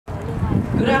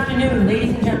Good afternoon,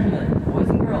 ladies and gentlemen, boys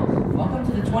and girls. Welcome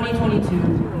to the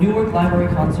 2022 Newark Library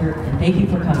Concert, and thank you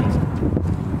for coming.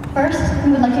 First,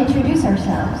 we would like to introduce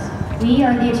ourselves. We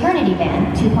are the Eternity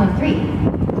Band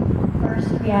 2.3. First,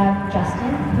 we have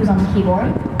Justin, who's on the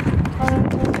keyboard.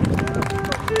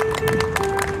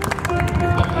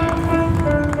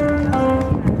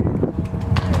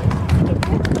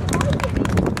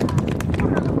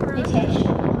 Nitish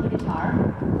on the guitar.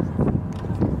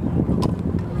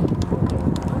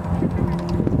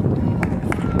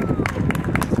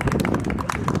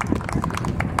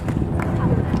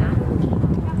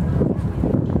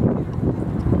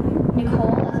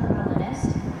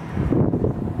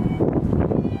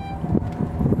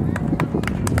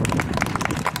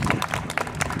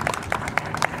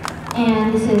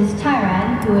 And this is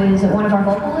Tyran, who is one of our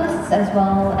vocalists, as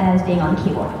well as being on the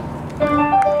keyboard.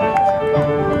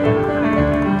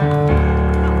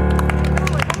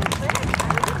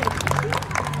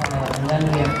 And then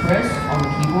we have Chris on the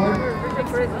keyboard.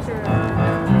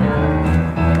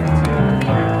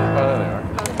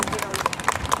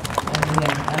 And we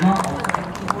have Emma also on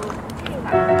the keyboard.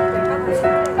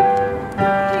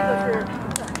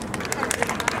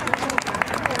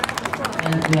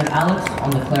 And we have Alex on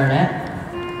the clarinet.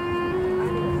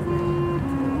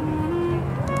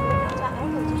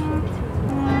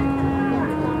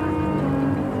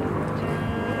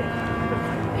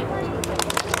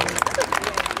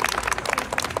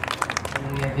 And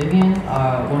we have Vivian,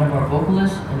 one of our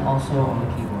vocalists, and also on the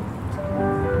keyboard.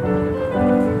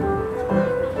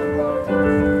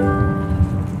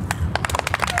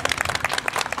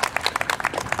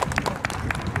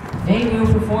 Today we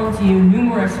will perform to you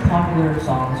numerous popular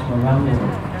songs from around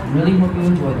Newark. We really hope you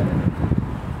enjoy them.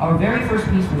 Our very first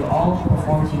piece we will all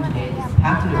perform to you today is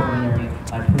Path to the Ordinary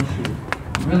by Prince.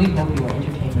 We really hope you are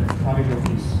entertained and proud of your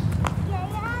piece.